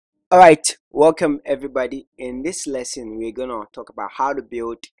All right, welcome everybody. In this lesson, we're gonna talk about how to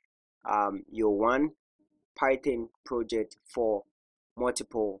build your one Python project for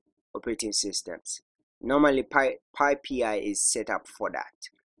multiple operating systems. Normally, PyPI is set up for that.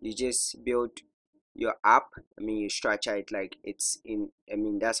 You just build your app. You structure it like it's in.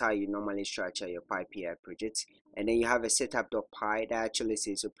 That's how you normally structure your PyPI project, and then you have a setup.py that actually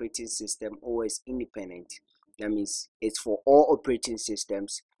says operating system OS independent. That means it's for all operating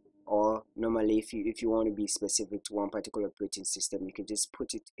systems, or normally if you want to be specific to one particular operating system, you can just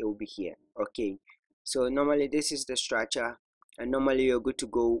put it will be here. Okay, so normally this is the structure, and normally you're good to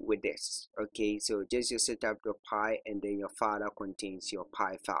go with this. Okay, so just your setup.py and then your file that contains your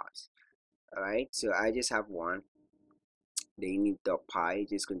py files. All right, so I just have one. The init.py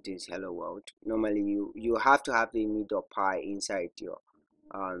just contains hello world. Normally you have to have the init.py inside your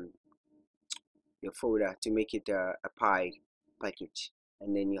folder to make it a py package,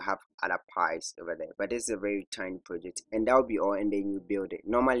 and then you have other pies over there, but this is a very tiny project, and that will be all. And then you build it.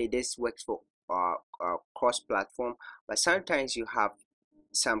 Normally this works for cross-platform, but sometimes you have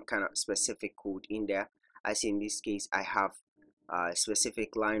some kind of specific code in there, as in this case I have a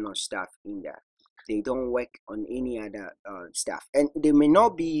specific line of stuff in there. They don't work on any other stuff, and they may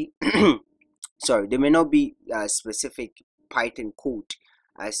not be sorry, they may not be specific Python code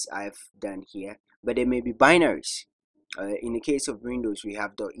as I've done here, but they may be binaries. In the case of Windows, we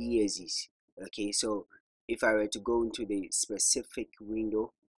have .eses. Okay, so if I were to go into the specific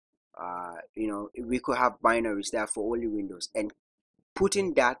window, we could have binaries that are for only Windows, and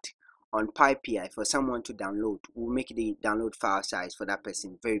putting that on PyPI for someone to download will make the download file size for that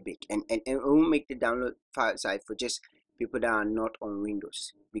person very big, and it will make the download file size for just people that are not on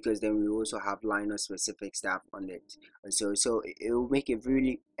Windows, because then we also have Linux specific stuff on it. And so it will make a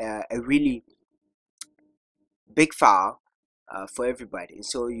really big file for everybody. And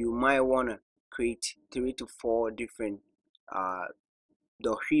so you might want to create 3 to 4 different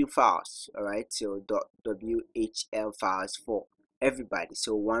 .3 files. All right, so .whl files for everybody.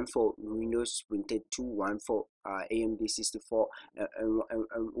 So one for Windows Printed 2, one for AMD 64, and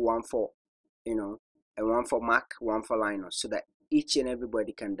one for and one for Mac, one for Linux, so that each and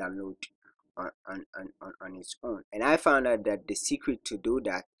everybody can download on its own. And I found out that the secret to do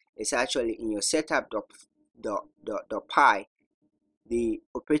that is actually in your setup.py. The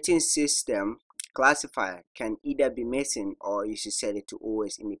operating system classifier can either be missing, or you should set it to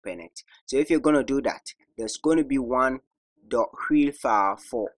always independent. So if you're going to do that, there's going to be one .real file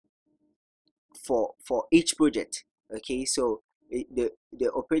for each project. Okay, so the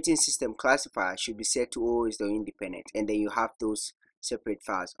operating system classifier should be set to always the independent, and then you have those separate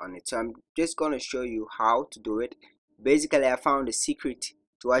files on it. So I'm just going to show you how to do it. Basically, I found the secret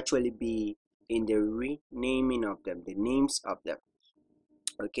to actually be in the renaming of them, the names of them.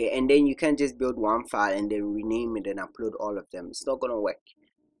 Okay, and then you can just build one file and then rename it and upload all of them. It's not gonna work.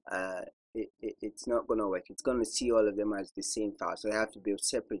 It's not gonna work. It's gonna see all of them as the same file, so I have to build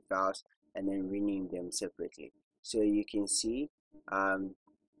separate files and then rename them separately. So you can see I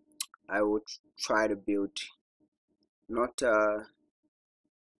will try to build not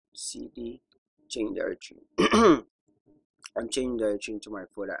cd change directory. I'm changing directory to my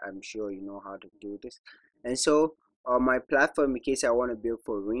folder. I'm sure you know how to do this. And so on my platform, in case I want to build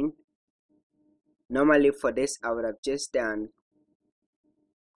for Win, normally for this I would have just done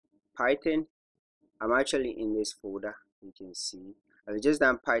Python. I'm actually in this folder. You can see I've just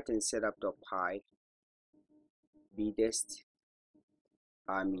done Python setup.py bdist.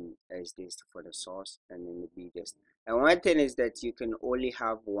 Sdist for the source, and then the bdist. And one thing is that you can only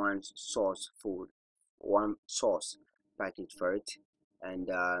have one source package for it, and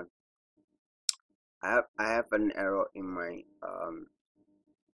I have an error in my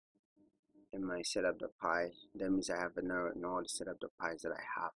setup.py. That means I have an error in all the setup.pys that I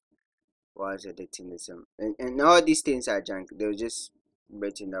have while editing this, and all these things are junk. They're just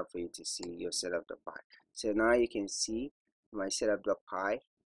written up for you to see your setup.py. So now you can see my setup.py.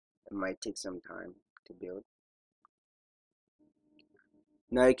 It might take some time to build.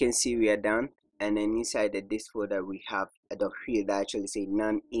 Now you can see we are done, and then inside the disk folder we have a .3 that actually say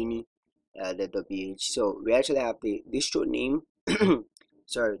none any the wh. So we actually have the distro name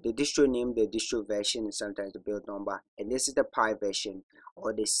sorry, the distro name, the distro version, and sometimes the build number, and this is the Py version,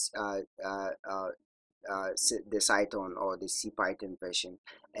 or this the Cython or the CPython version.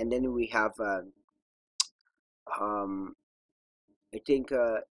 And then we have I think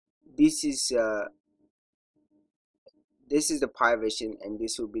this is the Py version, and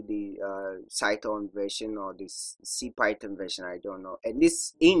this will be the Cython version or the CPython version, I don't know. And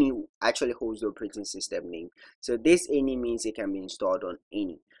this any actually holds the operating system name. So this any means it can be installed on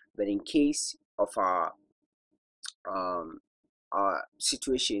any. But in case of um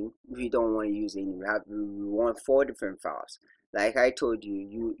situation, we don't want to use any. We want 4 different files. Like I told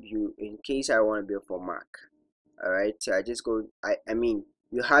you, in case I want to build for Mac. All right, so I just go. I mean,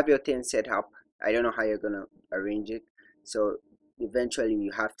 you have your thing set up. I don't know how you're gonna arrange it. So eventually,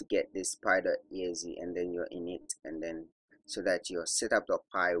 you have to get this py.exe, and then you're in it, and then so that your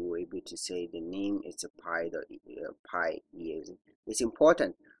setup.py will be able to say the name is a py.exe. It's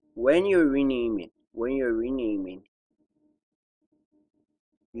important when you're renaming. When you're renaming,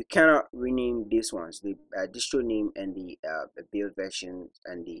 you cannot rename these ones, the distro name and the build version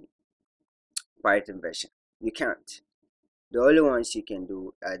and the Python version. You can't. The only ones you can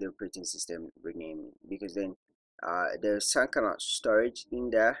do are the operating system renaming, because then there's some kind of storage in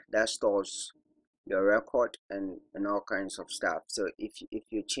there that stores your record and all kinds of stuff. So if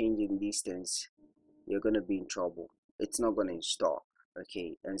you're changing these things, you're gonna be in trouble. It's not gonna install.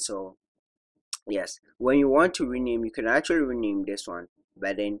 Okay, and so yes, when you want to rename, you can actually rename this one,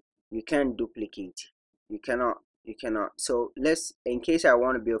 but then you can't duplicate. You cannot. So let's, in case I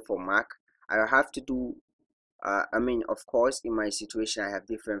want to build for Mac, I have to do I mean, of course, in my situation I have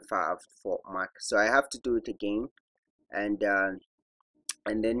different files for Mac, so I have to do it again, and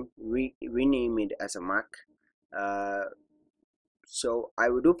then rename it as a Mac. So I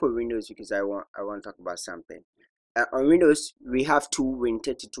will do for Windows, because I want to talk about something. On Windows we have two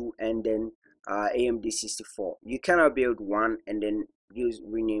Win32 and then AMD 64. You cannot build one and then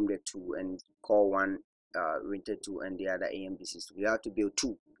rename the two and call one Win32 and the other AMD 64. You have to build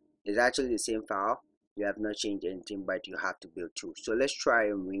two. It's actually the same file. You have not changed anything, but you have to build two. So let's try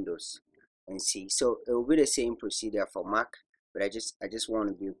on Windows and see. So it will be the same procedure for Mac, but I just want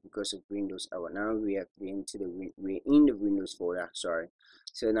to build because of Windows. Now we're in the Windows folder. Sorry.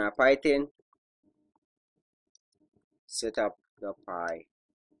 So now Python setup.py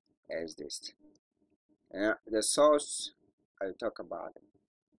as this. And the source I'll talk about it.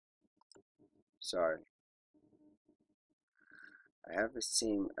 Sorry, I have the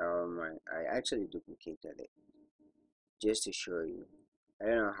same I actually duplicated it just to show you. I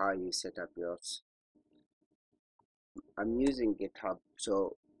don't know how you set up yours. I'm using GitHub,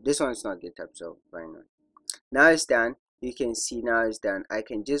 so this one's not GitHub, so why not? Now it's done. You can see now it's done. I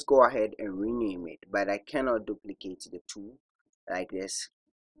can just go ahead and rename it, but I cannot duplicate the two like this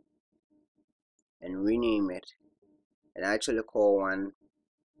and rename it and actually call one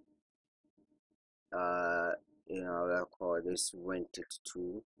I'll call this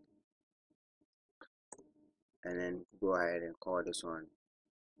Win32, and then go ahead and call this one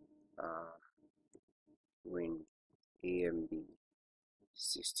Win AMD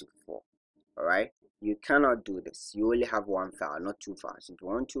 64. All right, you cannot do this. You only have one file, not two files. If you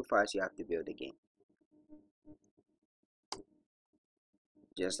want two files, you have to build again,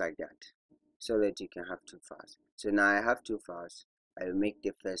 just like that, so that you can have two files. So now I have two files. I will make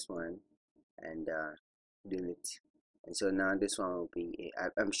the first one and delete. And so now this one will be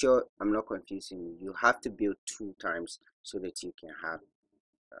I'm sure I'm not confusing you. You have to build 2 times so that you can have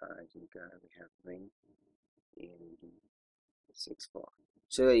I think we have Win AMD 64,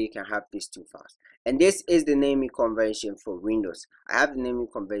 so that you can have these 2 files. And this is the naming convention for Windows. I have the naming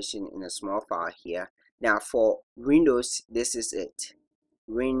convention in a small file here. Now for Windows, this is it.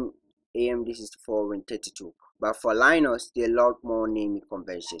 Win AMD 64, Win32. But for Linux, there are a lot more naming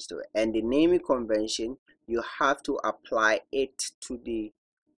conventions to it. And the naming convention, you have to apply it to the.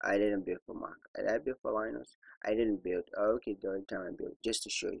 I didn't build for Mac. Did I build for Linux? I didn't build. Oh, okay, the only time I built, just to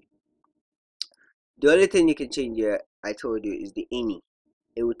show you. The only thing you can change here, I told you, is the any.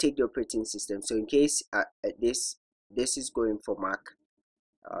 It will take the operating system. So in case this is going for Mac,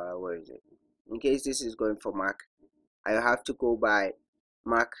 where is it? In case this is going for Mac, I have to go by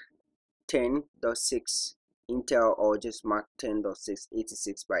Mac 10.6 Intel, or just Mac 10.6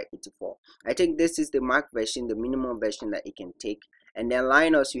 86 by 84. I think this is the Mac version, the minimum version that it can take. And then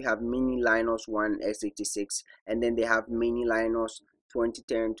Linux, you have mini Linux 1 x86, and then they have mini Linux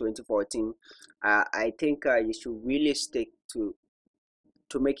 2010 2014. I think you should really stick to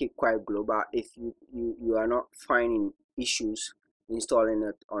make it quite global if you are not finding issues installing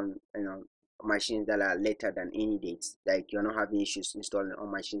it on machines that are later than any dates. Like you're not having issues installing on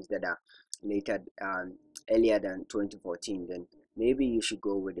machines that are later earlier than 2014, then maybe you should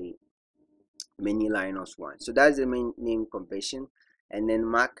go with the mini Linux one. So that's the main name convention. And then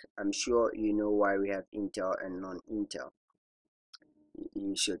Mac, I'm sure you know why we have Intel and non-Intel.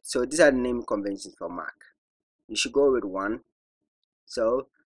 You should. So these are the name conventions for Mac. You should go with one. So,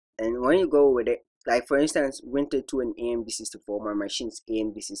 and when you go with it, Like for instance, Win32 and AMD64, my machine's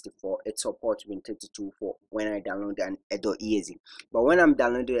AMD64, it supports Win32 for when I download an .exe. But when I'm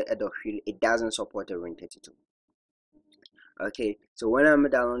downloading a .real, it doesn't support a Win32. Okay, so when I'm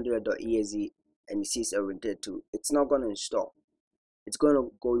downloading a .exe and it sees a Win32, it's not gonna install. It's gonna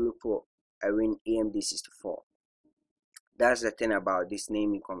go look for a Win AMD64. That's the thing about this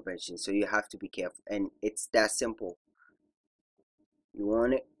naming convention, so you have to be careful, and it's that simple. You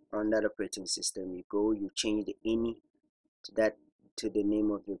want it on that operating system, you go, you change the any to the name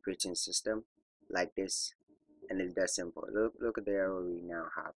of the operating system like this, and it's that simple. Look at the error we now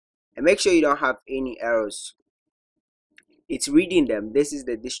have, and make sure you don't have any errors. It's reading them. This is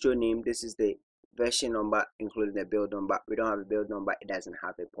the distro name, this is the version number, including the build number. We don't have a build number, it doesn't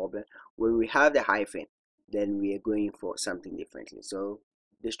have a problem. When we have the hyphen, then we are going for something differently. So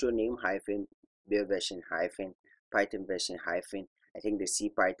distro name hyphen, build version hyphen, Python version hyphen, I think the C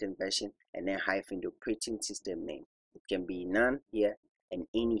Python version, and then hyphen the operating system name. It can be none here and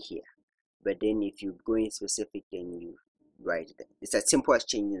any here, but then if you go in specific, then you write it. It's as simple as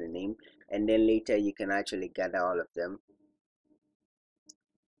changing the name, and then later you can actually gather all of them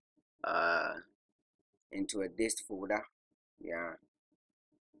into a dist folder. Yeah,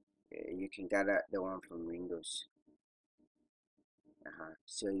 you can gather the one from Windows.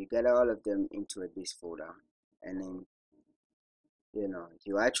 So you gather all of them into a dist folder, and then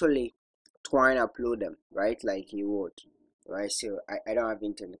you actually twine upload them, right, like you would, right? So I don't have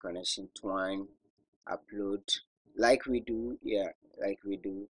internet connection, twine upload like we do, yeah, like we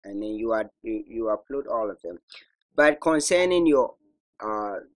do, and then you upload all of them. But concerning your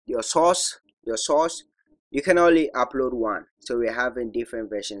source, you can only upload one. So we're having different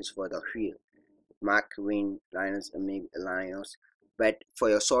versions for the real Mac, Win, Linux, and maybe Linux, but for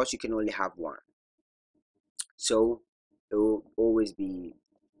your source you can only have one. So it will always be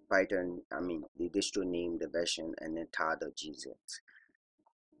Python, the distro name, the version, and then tar.gz.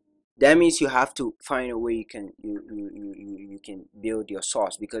 That means you have to find a way you can build your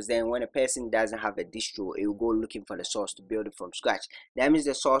source, because then when a person doesn't have a distro, it will go looking for the source to build it from scratch. That means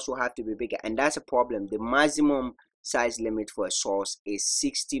the source will have to be bigger, and that's a problem. The maximum size limit for a source is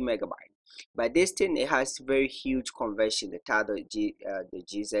 60 megabyte, but this thing, it has very huge conversion, the tar.gz the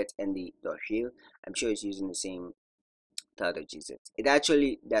gz and the .real. I'm sure it's using the same tar.gz. It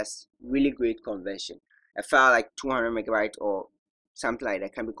actually does really great conversion. A file like 200 megabyte or something like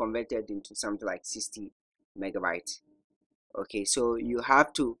that can be converted into something like 60 megabytes. Okay, so you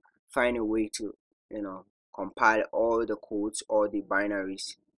have to find a way to compile all the codes, all the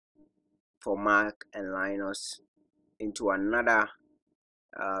binaries for Mac and Linux into another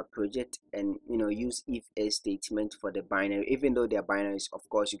project, and use if else statement for the binary. Even though they are binaries, of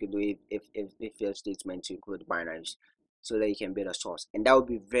course you can do if else statement to include binaries, so that you can build a source, and that would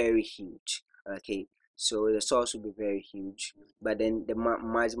be very huge. Okay, so the source will be very huge, but then the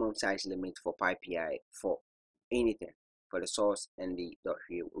maximum size limit for PyPI for anything for the source and the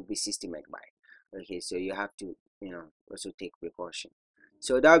 .real will be 60 megabyte. Okay, so you have to also take precaution.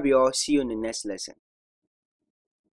 So that'll be all. See you in the next lesson.